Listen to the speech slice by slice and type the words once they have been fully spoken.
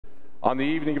On the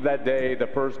evening of that day, the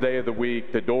first day of the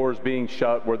week, the doors being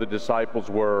shut where the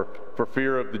disciples were, for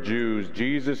fear of the Jews,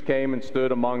 Jesus came and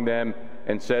stood among them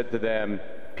and said to them,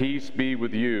 "Peace be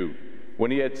with you." When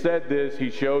he had said this,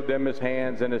 he showed them his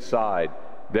hands and his side.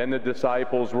 Then the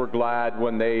disciples were glad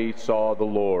when they saw the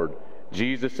Lord.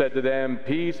 Jesus said to them,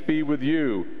 "Peace be with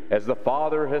you. As the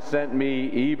Father has sent me,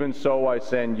 even so I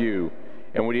send you."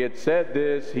 And when he had said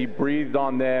this, he breathed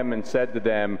on them and said to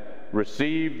them,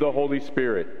 "Receive the Holy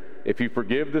Spirit. If you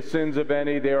forgive the sins of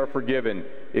any, they are forgiven.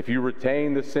 If you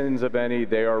retain the sins of any,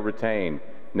 they are retained."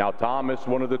 Now Thomas,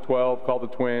 one of the 12, called the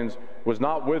twins, was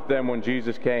not with them when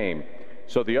Jesus came.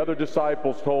 So the other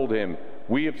disciples told him,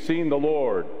 "We have seen the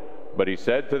Lord." But he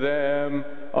said to them,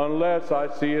 "Unless I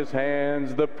see his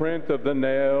hands, the print of the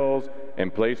nails,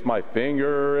 and place my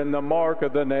finger in the mark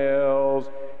of the nails,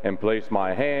 and place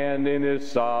my hand in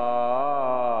his side,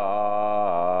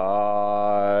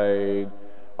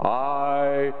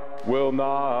 I will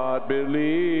not believe."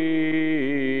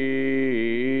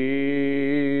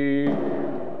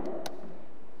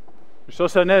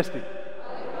 Hristos Anesti.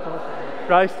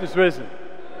 Christ is risen.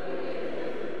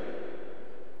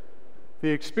 The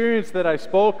experience that I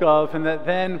spoke of and that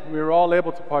then we were all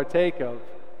able to partake of,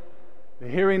 the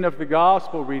hearing of the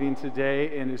gospel reading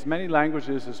today in as many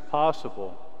languages as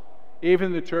possible,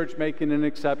 even the church making an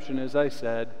exception, as I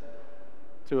said,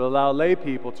 to allow lay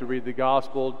people to read the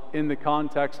gospel in the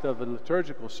context of a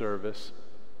liturgical service,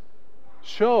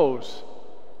 shows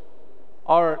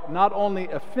our not only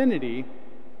affinity,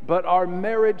 but our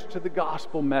marriage to the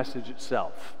gospel message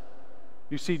itself.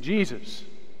 You see, Jesus,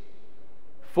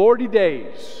 40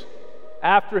 days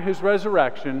after his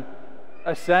resurrection,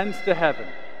 ascends to heaven.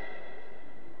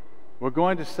 We're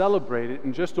going to celebrate it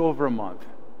in just over a month.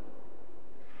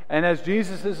 And as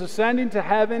Jesus is ascending to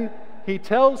heaven, he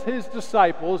tells his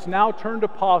disciples, now turned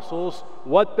apostles,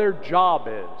 what their job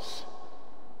is.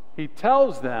 He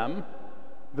tells them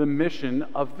the mission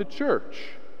of the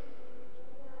church.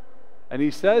 And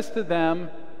he says to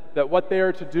them that what they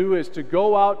are to do is to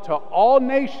go out to all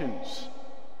nations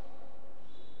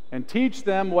and teach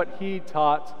them what he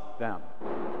taught them.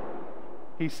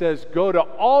 He says, go to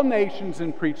all nations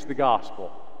and preach the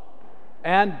gospel,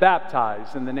 and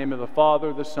baptize in the name of the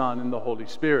Father, the Son, and the Holy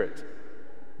Spirit.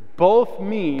 Both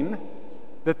mean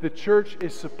that the church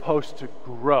is supposed to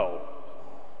grow.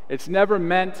 It's never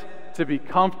meant to be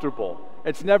comfortable.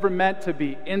 It's never meant to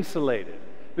be insulated.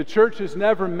 The church is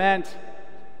never meant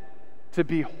to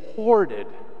be hoarded.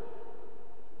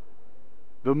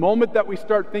 The moment that we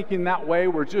start thinking that way,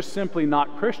 we're just simply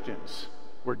not Christians.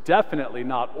 We're definitely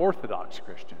not Orthodox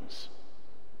Christians.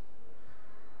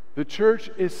 The church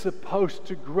is supposed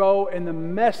to grow in the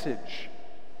message.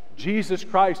 Jesus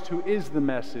Christ, who is the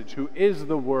message, who is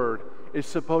the Word, is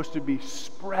supposed to be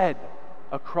spread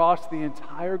across the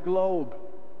entire globe.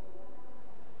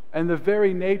 And the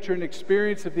very nature and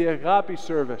experience of the Agape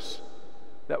service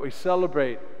that we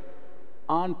celebrate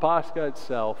on Pascha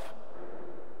itself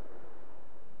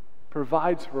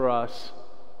provides for us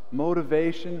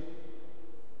motivation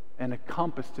and a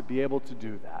compass to be able to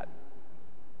do that.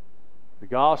 The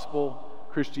gospel,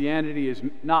 Christianity, is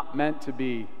not meant to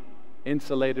be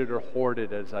insulated or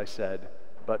hoarded, as I said,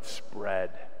 but spread.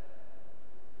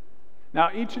 Now,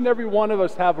 each and every one of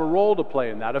us have a role to play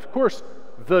in that. Of course,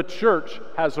 the church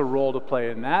has a role to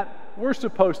play in that. We're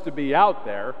supposed to be out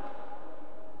there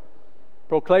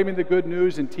proclaiming the good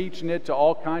news and teaching it to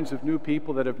all kinds of new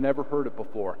people that have never heard it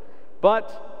before.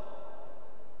 But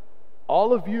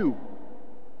all of you,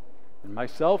 and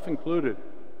myself included,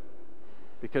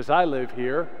 because I live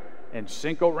here in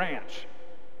Cinco Ranch,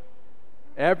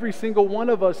 every single one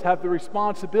of us have the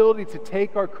responsibility to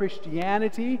take our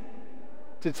Christianity,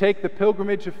 to take the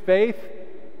pilgrimage of faith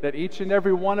that each and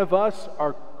every one of us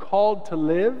are called to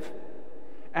live,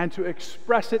 and to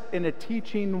express it in a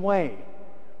teaching way.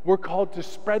 We're called to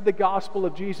spread the gospel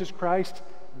of Jesus Christ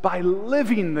by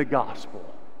living the gospel.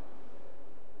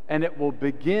 And it will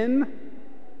begin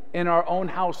in our own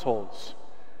households.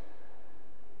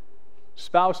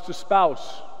 Spouse to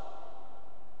spouse,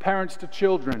 parents to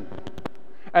children.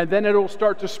 And then it'll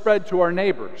start to spread to our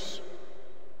neighbors.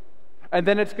 And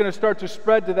then it's going to start to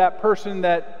spread to that person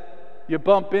that you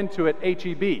bump into at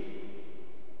HEB.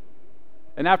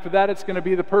 And after that, it's going to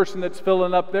be the person that's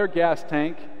filling up their gas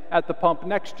tank at the pump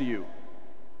next to you.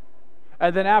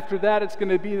 And then after that, it's going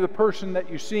to be the person that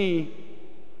you see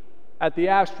at the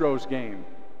Astros game.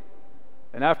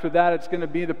 And after that, it's going to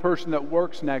be the person that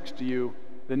works next to you,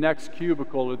 the next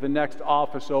cubicle or the next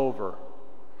office over.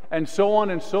 And so on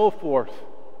and so forth.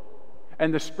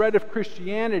 And the spread of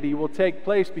Christianity will take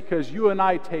place because you and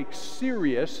I take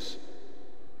serious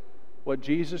what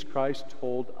Jesus Christ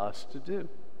told us to do.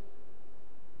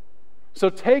 So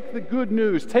take the good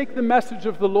news, take the message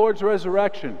of the Lord's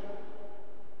resurrection,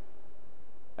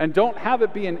 and don't have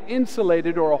it be an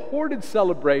insulated or a hoarded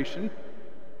celebration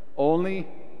only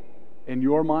in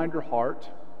your mind or heart,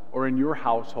 or in your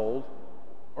household,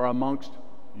 or amongst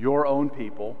your own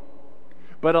people,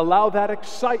 but allow that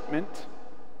excitement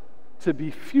to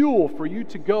be fuel for you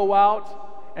to go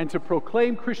out and to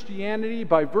proclaim Christianity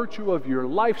by virtue of your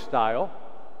lifestyle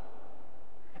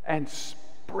and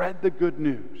spread the good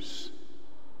news.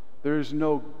 There is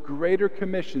no greater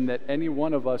commission that any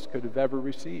one of us could have ever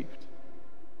received.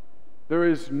 There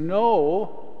is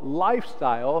no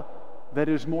lifestyle that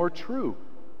is more true.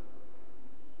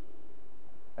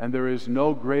 And there is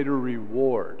no greater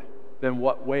reward than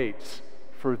what waits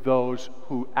for those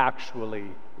who actually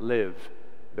live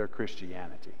their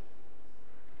Christianity.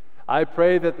 I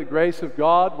pray that the grace of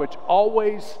God, which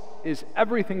always is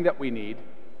everything that we need,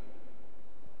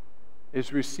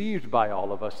 is received by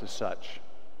all of us as such,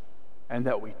 and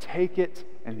that we take it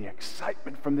and the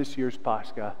excitement from this year's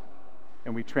Pascha,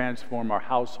 and we transform our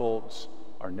households,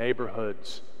 our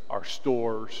neighborhoods, our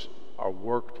stores, our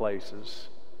workplaces,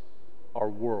 our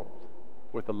world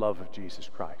with the love of Jesus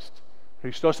Christ.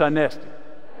 Christos anesti.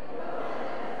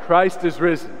 Christ is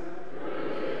risen.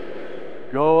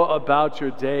 Go about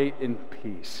your day in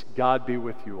peace. God be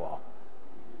with you all.